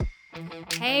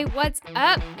Hey, what's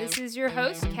up? This is your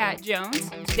host, Kat Jones.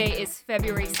 Today is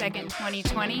February 2nd,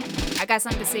 2020. I got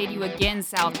something to say to you again,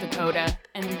 South Dakota,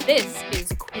 and this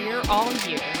is Queer All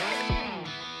Year.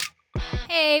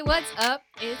 Hey, what's up?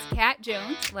 It's Kat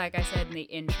Jones, like I said in the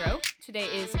intro. Today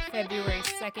is February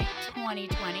 2nd,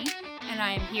 2020, and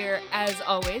I am here, as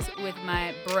always, with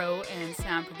my bro and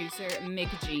sound producer, Mick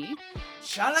G.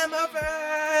 Shalom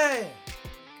over!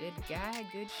 Good guy,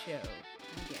 good show,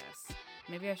 I guess.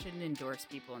 Maybe I shouldn't endorse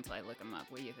people until I look them up.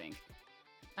 What do you think?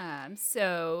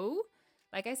 So,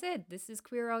 like I said, this is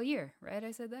Queer All Year, right?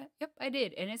 I said that? Yep, I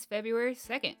did. And it's February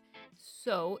 2nd.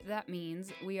 So that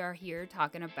means we are here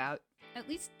talking about at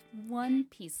least one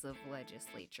piece of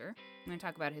legislature. I'm going to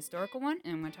talk about a historical one,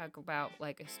 and I'm going to talk about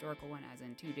like a historical one as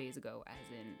in 2 days ago,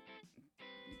 as in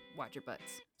watch your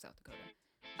butts, South Dakota.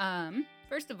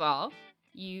 First of all,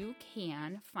 you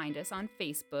can find us on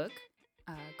Facebook,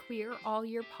 Queer All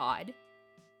Year Pod,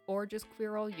 or just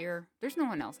Queer All Year. There's no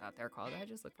one else out there called that.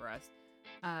 Just look for us.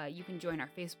 You can join our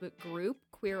Facebook group,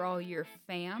 Queer All Year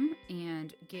Fam,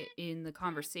 and get in the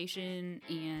conversation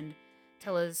and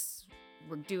tell us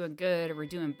we're doing good or we're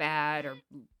doing bad or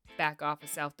back off of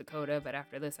South Dakota. But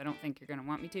after this, I don't think you're going to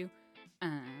want me to.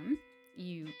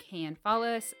 You can follow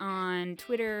us on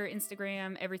Twitter,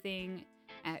 Instagram, everything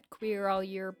at Queer All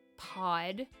Year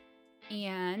Pod.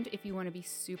 And if you want to be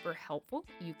super helpful,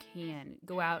 you can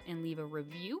go out and leave a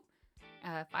review,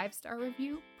 a 5-star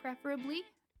review preferably,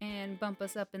 and bump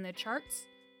us up in the charts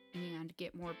and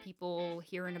get more people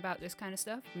hearing about this kind of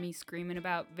stuff, me screaming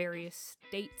about various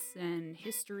states and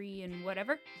history and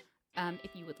whatever.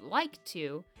 If you would like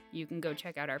to, you can go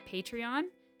check out our Patreon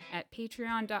at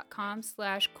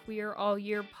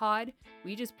patreon.com/queerallyearpod.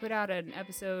 We just put out an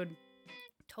episode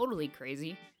totally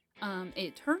crazy.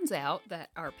 It turns out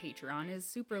that our Patreon is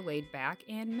super laid back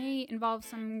and may involve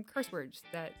some curse words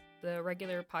that the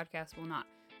regular podcast will not.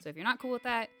 So if you're not cool with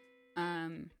that, I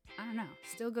don't know,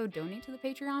 still go donate to the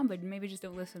Patreon, but maybe just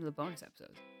don't listen to the bonus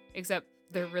episodes. Except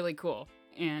they're really cool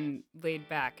and laid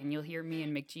back, and you'll hear me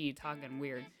and McGee talking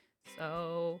weird.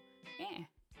 So, yeah.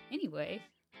 Anyway,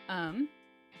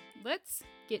 let's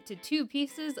get to 2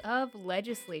 pieces of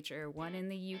legislature, one in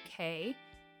the UK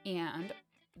and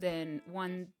then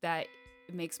one that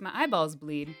makes my eyeballs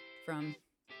bleed from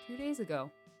 2 days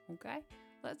ago. Okay,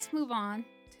 let's move on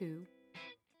to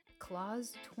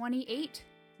Clause 28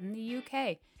 in the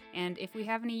UK. And if we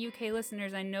have any UK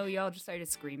listeners, I know y'all just started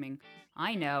screaming.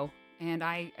 I know, and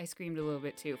I screamed a little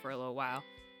bit too for a little while.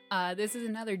 This is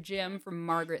another gem from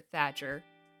Margaret Thatcher.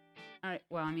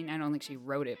 Well, I mean, I don't think she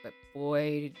wrote it, but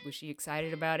boy, was she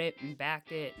excited about it and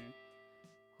backed it. And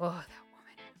oh, that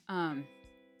woman.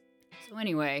 So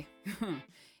anyway,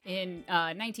 in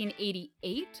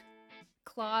 1988,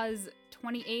 Clause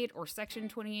 28, or Section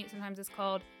 28, sometimes it's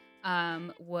called,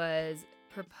 was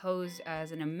proposed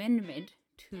as an amendment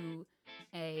to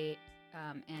an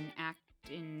act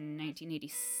in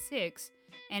 1986,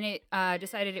 and it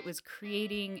decided it was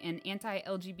creating an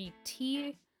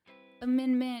anti-LGBT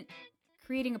amendment,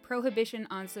 creating a prohibition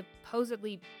on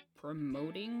supposedly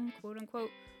promoting,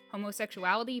 quote-unquote,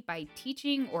 homosexuality by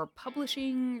teaching or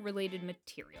publishing related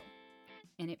material.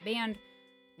 And it banned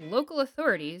local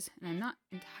authorities, and I'm not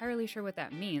entirely sure what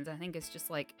that means. I think it's just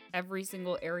like every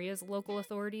single area's local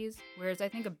authorities, whereas I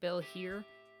think a bill here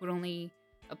would only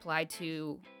apply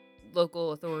to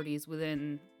local authorities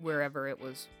within wherever it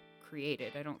was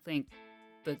created. I don't think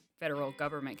the federal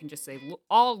government can just say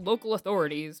all local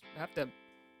authorities have to,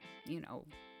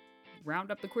 round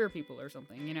up the queer people or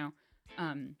something,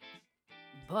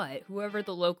 But whoever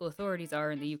the local authorities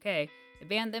are in the UK, it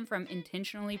banned them from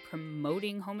intentionally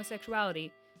promoting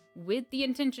homosexuality with the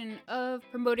intention of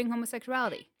promoting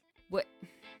homosexuality. What?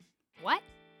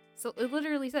 So it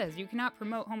literally says you cannot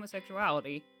promote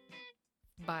homosexuality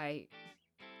by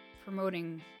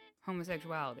promoting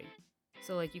homosexuality.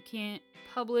 So, like, you can't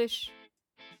publish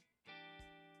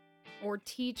or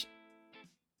teach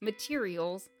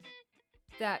materials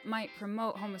that might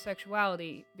promote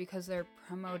homosexuality because they're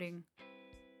promoting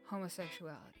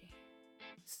homosexuality.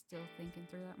 Still thinking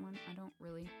through that one. I don't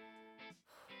really.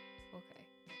 Okay.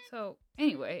 So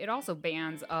anyway, it also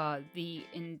bans the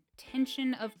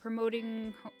intention of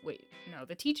promoting.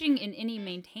 The teaching in any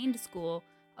maintained school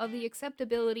of the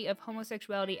acceptability of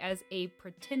homosexuality as a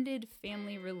pretended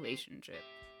family relationship.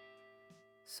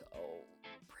 So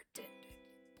pretended.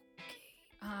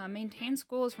 Okay. Maintained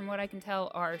schools, from what I can tell,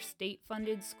 are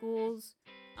state-funded schools.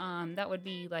 That would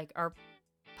be like our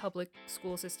public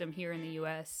school system here in the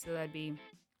U.S., so that'd be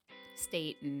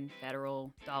state and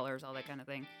federal dollars, all that kind of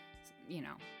thing.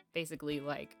 Basically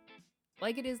like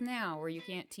it is now, where you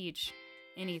can't teach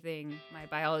anything. My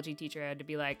biology teacher had to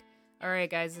be like, all right,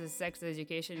 guys, this is sex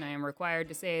education. I am required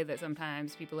to say that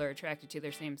sometimes people are attracted to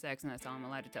their same sex, and that's all I'm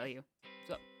allowed to tell you.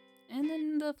 So, and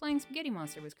then the flying spaghetti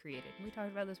monster was created. We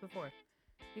talked about this before.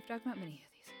 We've talked about many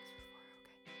of these things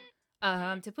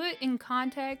before. Okay. To put in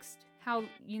context how,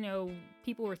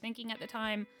 people were thinking at the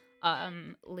time,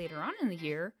 later on in the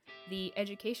year, the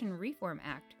Education Reform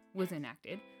Act was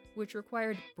enacted, which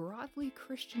required broadly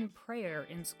Christian prayer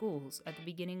in schools at the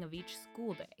beginning of each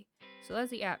school day. So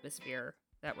that's the atmosphere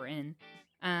that we're in.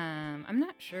 I'm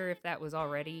not sure if that was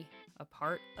already a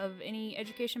part of any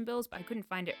education bills, but I couldn't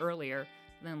find it earlier.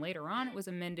 Then later on, it was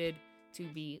amended to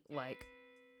be like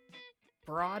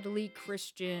broadly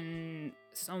Christian,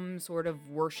 some sort of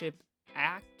worship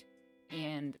act,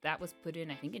 and that was put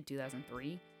in, I think, in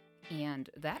 2003, and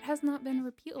that has not been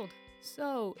repealed.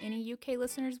 So, any UK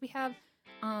listeners we have,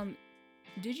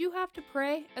 did you have to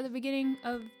pray at the beginning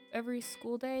of every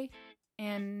school day?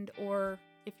 And, or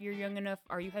if you're young enough,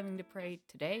 are you having to pray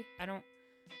today? I don't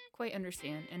quite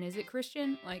understand. And is it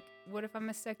Christian? Like, what if I'm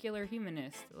a secular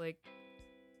humanist? Like,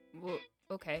 well,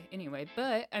 okay, anyway.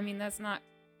 But, I mean, that's not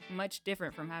much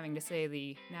different from having to say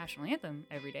the national anthem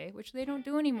every day, which they don't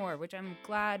do anymore, which I'm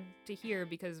glad to hear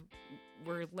because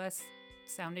we're less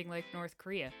sounding like North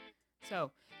Korea. So,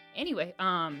 anyway,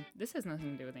 this has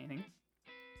nothing to do with anything.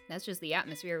 That's just the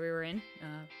atmosphere we were in.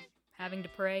 Having to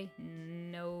pray,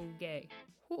 no gay.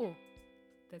 Whew,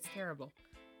 that's terrible.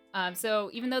 So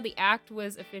even though the act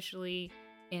was officially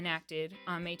enacted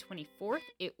on May 24th,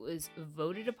 it was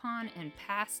voted upon and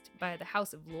passed by the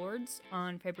House of Lords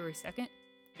on February 2nd.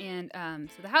 And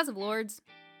so the House of Lords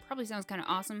probably sounds kind of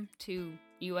awesome to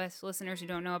US listeners who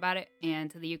don't know about it,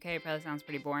 and to the UK it probably sounds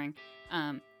pretty boring.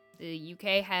 The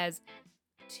UK has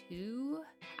 2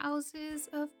 houses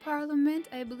of parliament,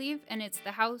 I believe, and it's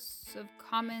the House of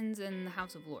Commons and the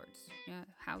House of Lords. Yeah,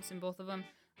 house in both of them.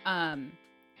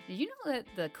 Did you know that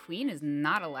the Queen is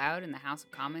not allowed in the House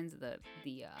of Commons?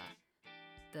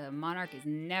 The monarch is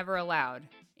never allowed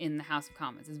in the House of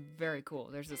Commons. It's very cool.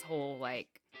 There's this whole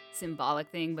like symbolic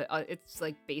thing, but it's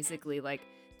like basically like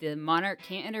the monarch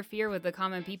can't interfere with the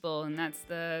common people, and that's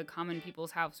the common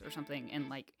people's house or something. And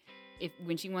like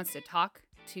when she wants to talk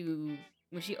to,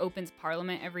 when she opens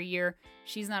Parliament every year,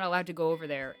 she's not allowed to go over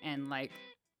there and like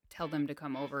tell them to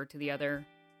come over to the other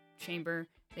chamber.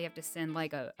 They have to send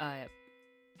like a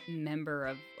member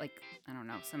of like, I don't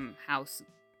know, some house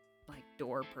like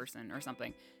door person or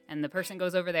something, and the person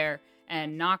goes over there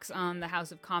and knocks on the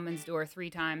House of Commons door 3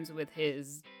 times with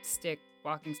his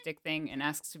walking stick thing, and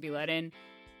asks to be let in,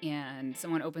 and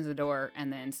someone opens the door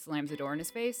and then slams the door in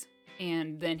his face,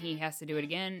 and then he has to do it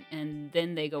again, and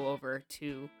then they go over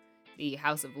to the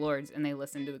House of Lords and they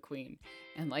listen to the Queen.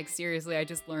 And like, seriously, I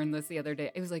just learned this the other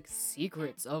day. It was like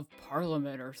Secrets of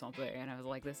Parliament or something, and I was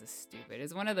like, this is stupid.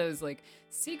 It's one of those like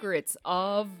Secrets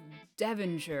of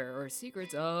Devonshire or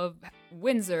Secrets of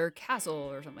Windsor Castle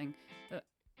or something.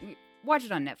 Watch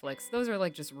it on Netflix. Those are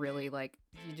like just really like,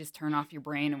 you just turn off your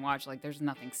brain and watch. Like, there's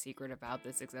nothing secret about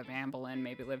this except Anne Boleyn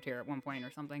maybe lived here at one point or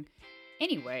something.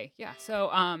 Anyway, yeah, so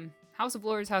House of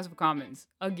Lords, House of Commons.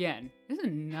 Again, this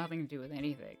has nothing to do with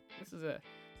anything. This is a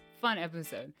fun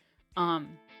episode.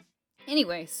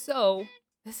 Anyway, so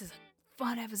this is a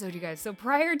fun episode, you guys. So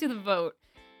prior to the vote,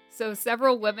 so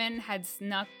several women had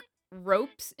snuck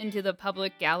ropes into the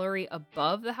public gallery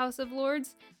above the House of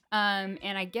Lords. And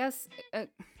I guess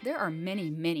there are many,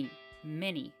 many,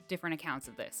 many different accounts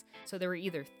of this. So there were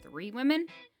either 3 women,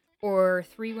 or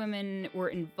 3 women were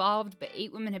involved, but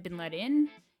 8 women had been let in,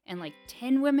 and like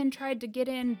 10 women tried to get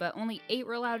in, but only 8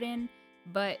 were allowed in.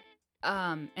 But,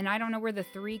 and I don't know where the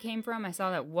 3 came from. I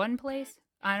saw that one place.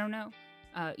 I don't know.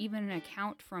 Even an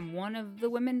account from one of the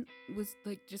women was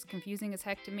like just confusing as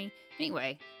heck to me.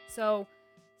 Anyway, so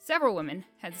several women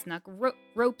had snuck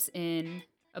ropes in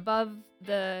above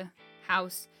the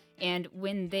house, and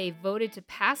when they voted to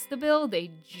pass the bill,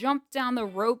 they jumped down the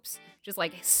ropes, just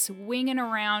like swinging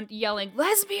around, yelling,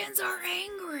 "Lesbians are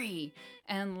angry!"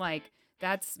 And like,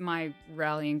 that's my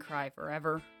rallying cry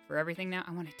forever for everything now.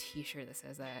 I want a t-shirt that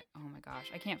says that. Oh my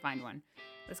gosh, I can't find one.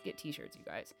 Let's get t-shirts, you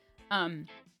guys.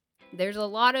 There's a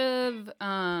lot of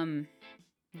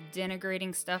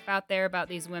denigrating stuff out there about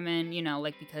these women, you know,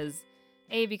 like because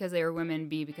A, because they were women,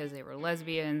 B, because they were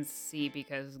lesbians, C,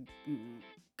 because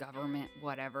government,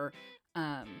 whatever.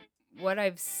 What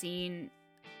I've seen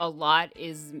a lot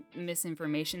is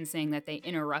misinformation saying that they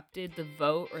interrupted the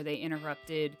vote or they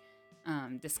interrupted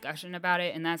discussion about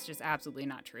it, and that's just absolutely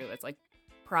not true. It's like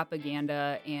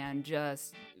propaganda and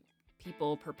just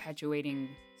people perpetuating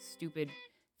stupid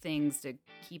things to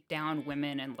keep down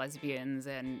women and lesbians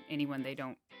and anyone they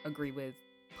don't agree with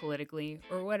politically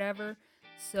or whatever.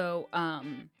 So,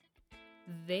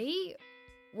 They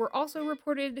were also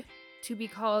reported to be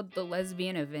called the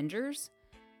Lesbian Avengers,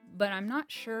 but I'm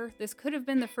not sure. This could have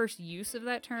been the first use of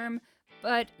that term,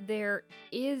 but there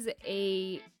is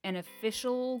an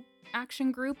official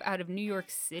action group out of New York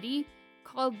City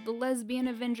called the Lesbian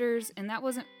Avengers, and that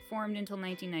wasn't formed until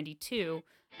 1992,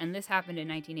 and this happened in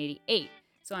 1988.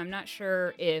 So I'm not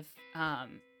sure if,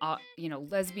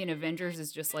 Lesbian Avengers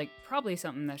is just like probably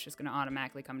something that's just going to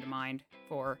automatically come to mind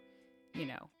for,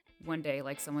 one day,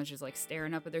 like someone's just like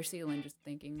staring up at their ceiling, just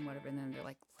thinking whatever, and then they're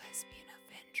like, Lesbian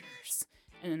Avengers.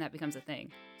 And then that becomes a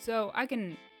thing. So I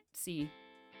can see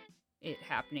it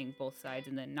happening both sides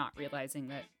and then not realizing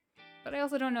that. But I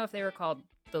also don't know if they were called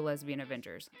the Lesbian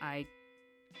Avengers. I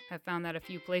have found that a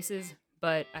few places,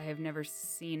 but I have never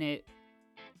seen it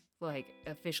like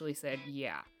officially said,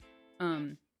 yeah.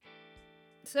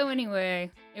 So anyway,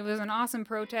 it was an awesome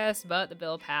protest, but the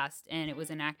bill passed and it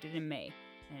was enacted in May.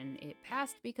 And it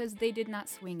passed because they did not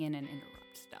swing in and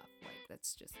interrupt stuff. Like,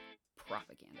 that's just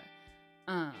propaganda.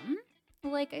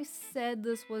 Like I said,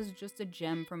 this was just a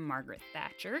gem from Margaret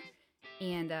Thatcher.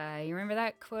 And you remember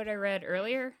that quote I read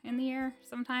earlier in the year,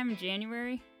 sometime in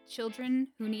January? Children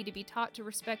who need to be taught to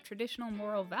respect traditional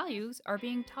moral values are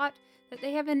being taught that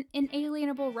they have an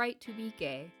inalienable right to be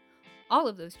gay. All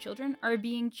of those children are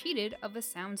being cheated of a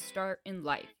sound start in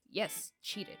life. Yes,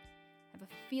 cheated. I have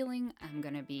a feeling I'm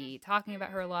going to be talking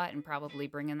about her a lot and probably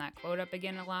bringing that quote up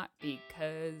again a lot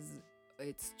because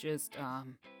it's just, I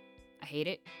hate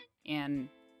it. And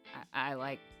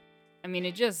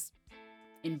it just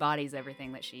embodies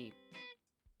everything that she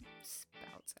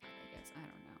spouts out, I guess. I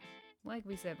don't know. Like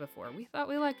we said before, we thought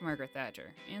we liked Margaret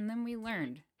Thatcher, and then we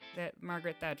learned that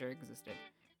Margaret Thatcher existed.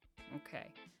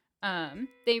 Okay.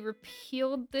 They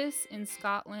repealed this in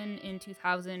Scotland in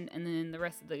 2000, and then the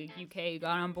rest of the UK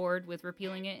got on board with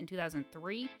repealing it in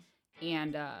 2003.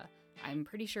 And I'm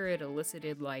pretty sure it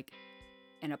elicited like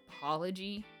an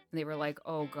apology. They were like,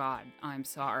 "Oh God, I'm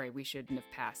sorry, we shouldn't have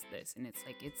passed this." And it's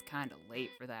like, it's kind of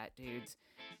late for that, dudes.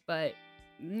 But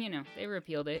they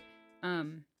repealed it.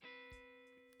 In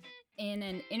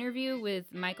an interview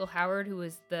with Michael Howard, who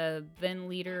was the then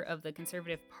leader of the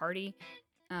Conservative Party,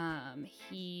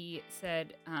 he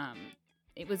said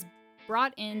it was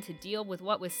brought in to deal with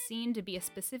what was seen to be a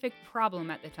specific problem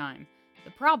at the time.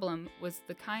 The problem was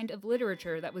the kind of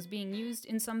literature that was being used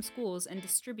in some schools and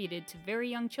distributed to very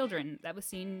young children that was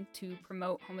seen to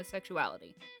promote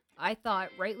homosexuality. I thought,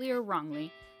 rightly or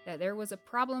wrongly, that there was a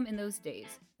problem in those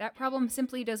days. That problem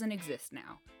simply doesn't exist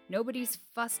now. Nobody's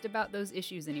fussed about those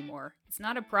issues anymore. It's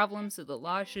not a problem, so the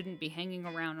law shouldn't be hanging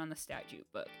around on the statute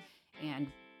book.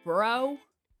 And, bro,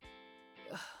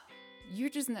 you're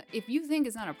just not, if you think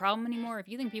it's not a problem anymore, if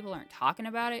you think people aren't talking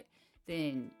about it,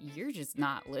 then you're just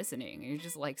not listening. You're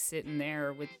just like sitting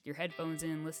there with your headphones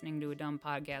in, listening to a dumb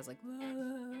podcast like,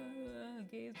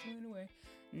 gays went away.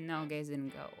 No, gays didn't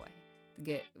go away.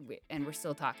 And we're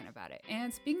still talking about it.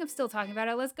 And speaking of still talking about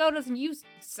it, let's go to some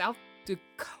South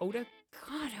Dakota.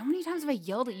 God, how many times have I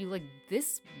yelled at you like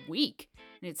this week?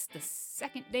 And it's the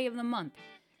second day of the month.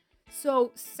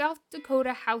 So, South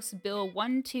Dakota House Bill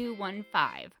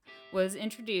 1215 was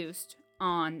introduced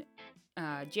on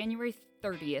January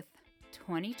 30th,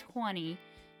 2020,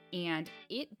 and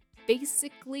it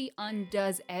basically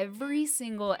undoes every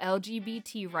single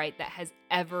LGBT right that has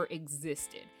ever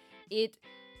existed.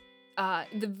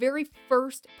 The very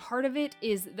first part of it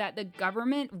is that the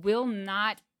government will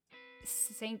not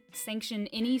sanction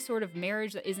any sort of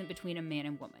marriage that isn't between a man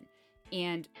and woman.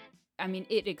 And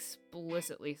it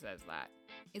explicitly says that.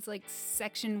 It's like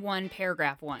section 1,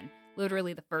 paragraph 1,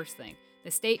 literally the first thing.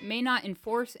 The state may not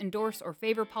enforce, endorse, or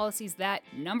favor policies that,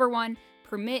 number 1,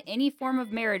 permit any form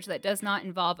of marriage that does not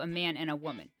involve a man and a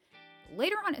woman.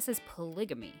 Later on it says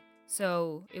polygamy.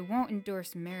 So it won't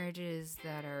endorse marriages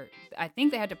that are, I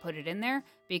think they had to put it in there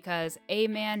because a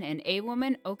man and a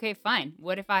woman, okay, fine.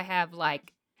 What if I have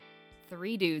like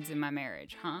 3 dudes in my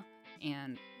marriage, huh?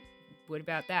 And what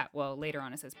about that? Well, later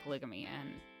on it says polygamy.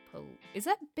 And is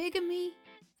that bigamy,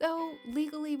 though,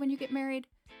 legally when you get married?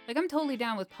 Like, I'm totally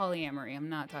down with polyamory. I'm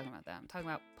not talking about that. I'm talking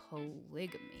about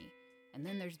polygamy. And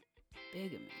then there's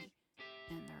bigamy.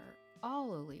 And they're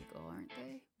all illegal, aren't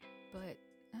they? But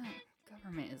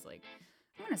government is like,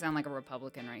 I'm going to sound like a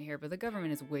Republican right here, but the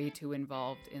government is way too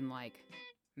involved in, like,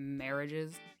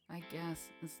 marriages, I guess.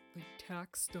 It's like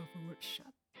tax stuff or what. Shut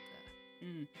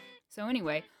the... So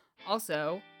anyway,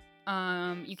 also...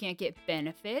 you can't get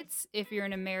benefits if you're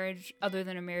in a marriage other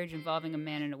than a marriage involving a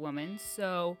man and a woman.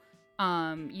 So,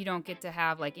 you don't get to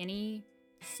have like any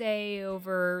say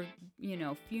over,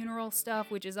 funeral stuff,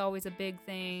 which is always a big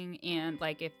thing. And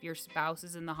like if your spouse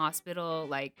is in the hospital,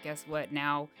 like guess what?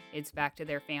 Now it's back to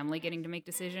their family getting to make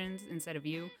decisions instead of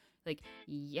you. Like,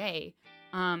 yay.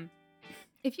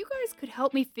 If you guys could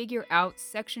help me figure out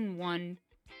section 1,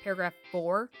 paragraph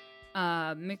 4,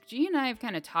 McGee and I have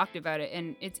kind of talked about it,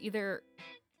 and it's either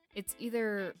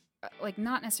like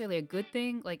not necessarily a good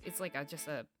thing, like it's like just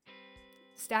a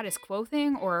status quo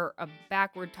thing, or a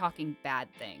backward talking bad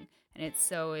thing. And it's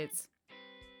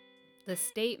the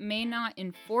state may not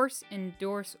enforce,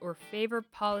 endorse, or favor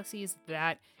policies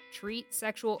that treat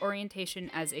sexual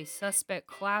orientation as a suspect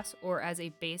class or as a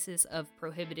basis of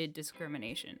prohibited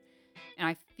discrimination. And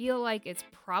I feel like it's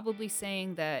probably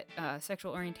saying that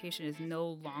sexual orientation is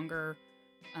no longer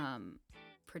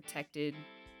protected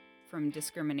from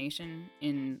discrimination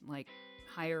in like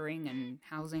hiring and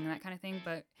housing and that kind of thing.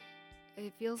 But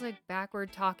it feels like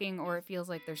backward talking, or it feels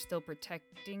like they're still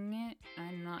protecting it.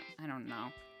 I don't know.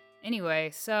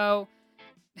 Anyway, so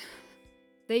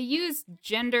they use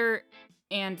gender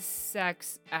and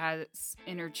sex as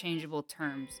interchangeable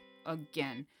terms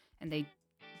again, and they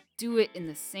do it in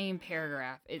the same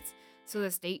paragraph. It's so the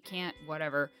state can't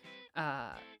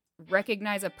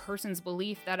recognize a person's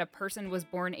belief that a person was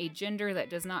born a gender that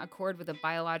does not accord with the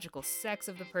biological sex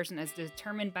of the person as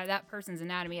determined by that person's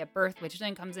anatomy at birth, which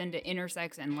then comes into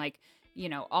intersex and like,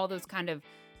 all those kind of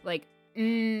like,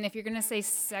 if you're gonna say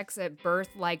sex at birth,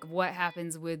 like what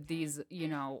happens with these,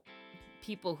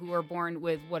 people who are born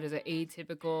with,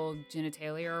 atypical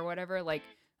genitalia or whatever, like,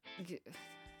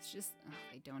 it's just,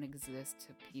 they don't exist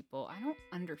to people. I don't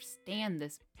understand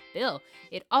this bill.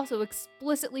 It also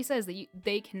explicitly says that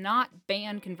they cannot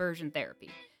ban conversion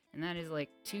therapy. And that is like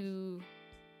two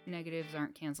negatives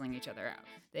aren't canceling each other out.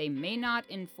 They may not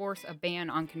enforce a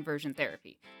ban on conversion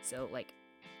therapy. So like,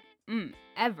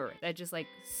 ever. That just like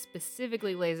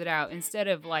specifically lays it out. Instead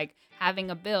of like having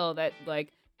a bill that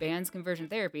like bans conversion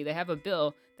therapy, they have a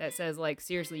bill that says like,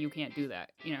 seriously, you can't do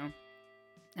that, I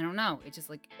don't know. It's just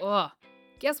like, ugh.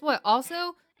 Guess what?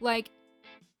 Also, like,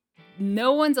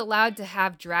 no one's allowed to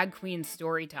have drag queen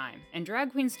story time. And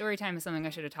drag queen story time is something I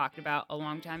should have talked about a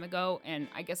long time ago. And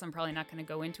I guess I'm probably not going to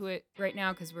go into it right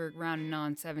now because we're rounding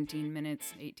on 17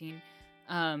 minutes, 18.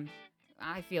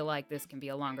 I feel like this can be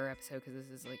a longer episode because this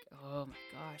is like, oh my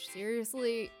gosh,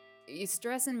 seriously? You're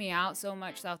stressing me out so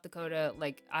much, South Dakota.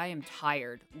 Like, I am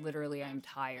tired. Literally, I'm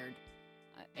tired.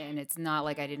 And it's not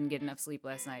like I didn't get enough sleep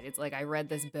last night. It's like I read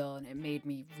this bill and it made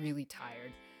me really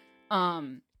tired.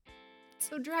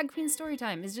 So drag queen story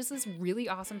time is just this really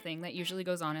awesome thing that usually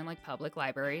goes on in like public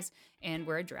libraries, and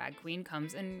where a drag queen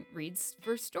comes and reads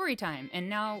for story time. And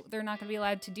now they're not going to be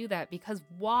allowed to do that because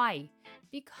why?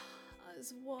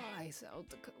 Because why, South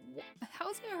Dakota?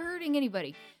 How's it hurting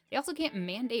anybody? They also can't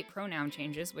mandate pronoun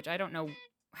changes, which I don't know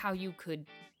how you could.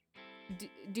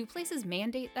 Do places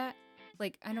mandate that?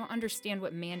 Like, I don't understand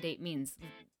what mandate means.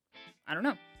 I don't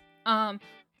know.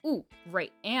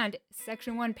 Right. And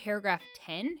section 1, paragraph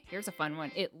 10, here's a fun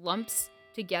one. It lumps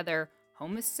together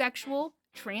homosexual,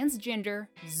 transgender,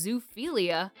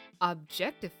 zoophilia,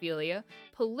 objectophilia,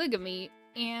 polygamy,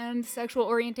 and sexual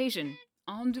orientation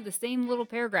onto the same little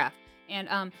paragraph.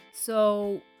 And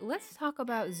so let's talk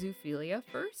about zoophilia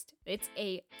first. It's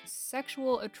a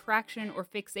sexual attraction or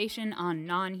fixation on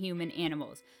non-human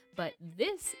animals. But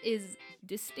this is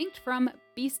distinct from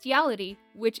bestiality,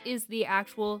 which is the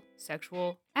actual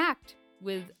sexual act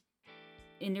with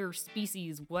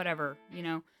interspecies, whatever,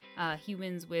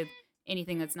 humans with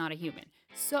anything that's not a human.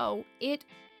 So it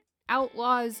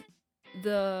outlaws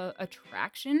the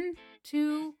attraction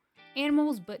to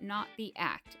animals, but not the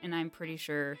act. And I'm pretty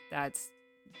sure that's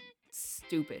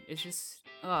stupid. It's just,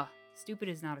 stupid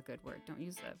is not a good word. Don't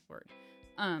use that word.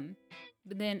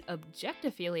 But then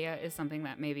objectophilia is something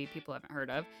that maybe people haven't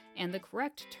heard of, and the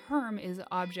correct term is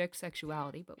object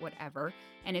sexuality, but whatever.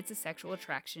 And it's a sexual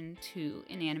attraction to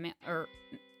inanimate or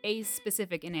a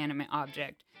specific inanimate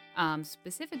object.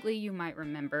 Specifically, you might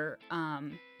remember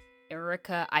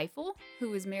Erica Eiffel,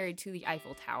 who is married to the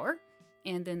Eiffel Tower.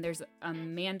 And then there's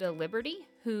Amanda Liberty,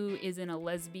 who is in a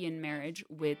lesbian marriage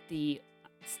with the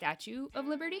Statue of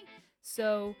Liberty.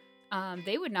 So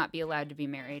they would not be allowed to be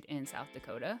married in South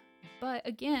Dakota. But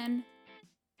again,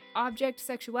 object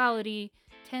sexuality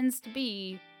tends to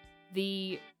be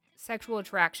the sexual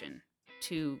attraction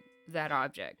to that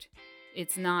object.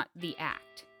 It's not the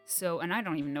act. So, and I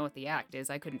don't even know what the act is.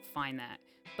 I couldn't find that.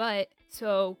 But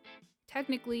so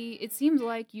technically, it seems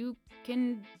like you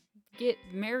can get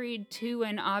married to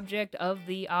an object of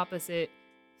the opposite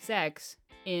sex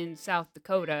in South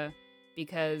Dakota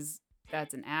because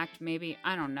that's an act, maybe.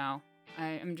 I don't know.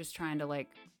 I'm just trying to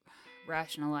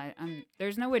rationalize.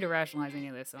 There's no way to rationalize any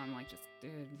of this, so I'm like, just,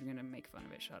 dude, you're gonna make fun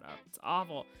of it. Shut up. It's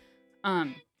awful.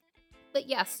 But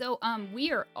yeah, so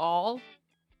we are all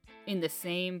in the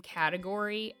same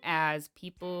category as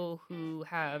people who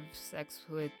have sex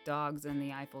with dogs in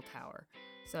the Eiffel Tower.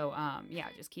 So yeah,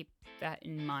 just keep that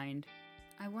in mind.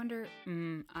 I wonder,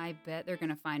 I bet they're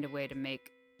gonna find a way to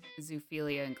make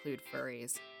zoophilia include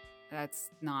furries. That's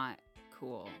not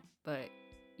cool, but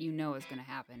you know it's gonna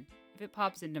happen. If it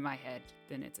pops into my head,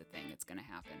 then it's a thing. It's gonna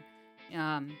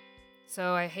happen.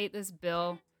 So I hate this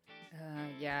bill.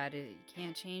 Yeah, you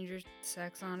can't change your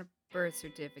sex on a birth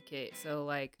certificate. So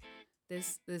like,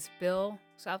 this bill,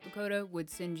 South Dakota, would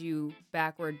send you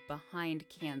backward behind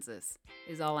Kansas.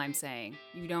 Is all I'm saying.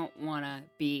 You don't want to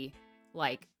be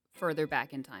like further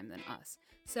back in time than us.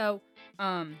 So,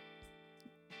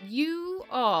 you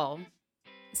all,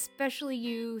 especially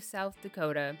you, South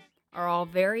Dakota, are all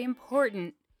very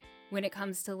important when it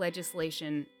comes to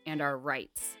legislation and our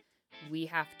rights. We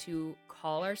have to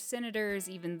call our senators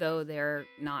even though they're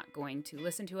not going to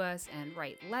listen to us, and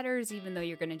write letters even though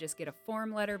you're going to just get a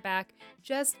form letter back.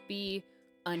 Just be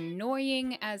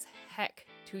annoying as heck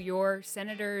to your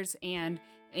senators and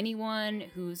anyone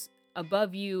who's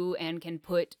above you and can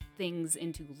put things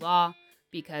into law,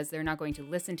 because they're not going to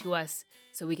listen to us,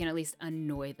 so we can at least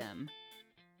annoy them.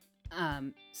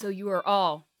 So you are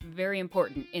all very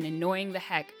important in annoying the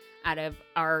heck out of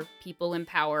our people in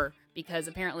power, because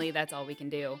apparently that's all we can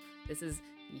do. You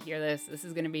hear this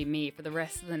is going to be me for the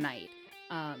rest of the night.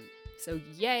 So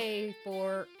yay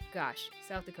for,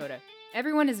 South Dakota.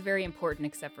 Everyone is very important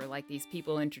except for like these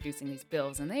people introducing these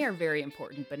bills, and they are very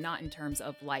important, but not in terms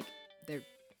of like their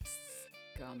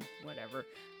scum, whatever.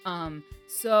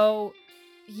 So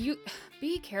you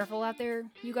be careful out there,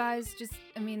 you guys.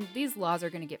 These laws are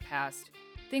going to get passed.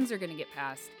 Things are going to get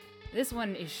passed. This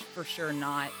one is for sure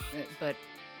not, but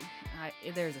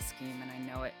there's a scheme and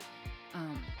I know it.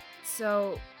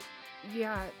 So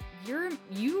yeah,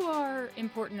 you are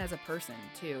important as a person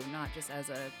too, not just as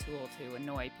a tool to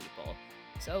annoy people.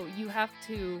 So you have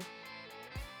to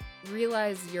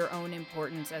realize your own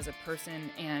importance as a person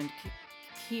and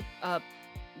keep up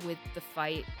with the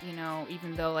fight,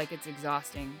 even though like it's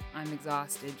exhausting. I'm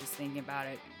exhausted just thinking about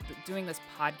it. Doing this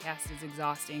podcast is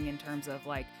exhausting in terms of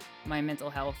like my mental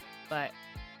health, but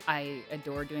I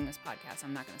adore doing this podcast.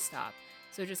 I'm not going to stop.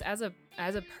 So just as a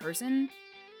person,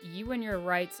 you and your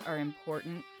rights are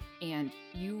important, and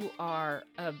you are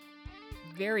a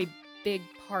very big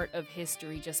part of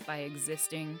history just by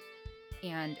existing.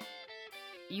 And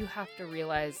you have to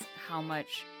realize how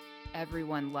much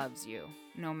everyone loves you,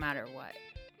 no matter what.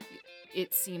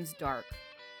 It seems dark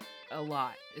a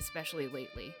lot, especially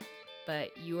lately,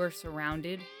 but you are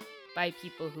surrounded by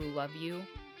people who love you,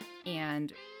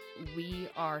 and we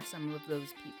are some of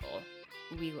those people.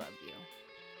 We love you.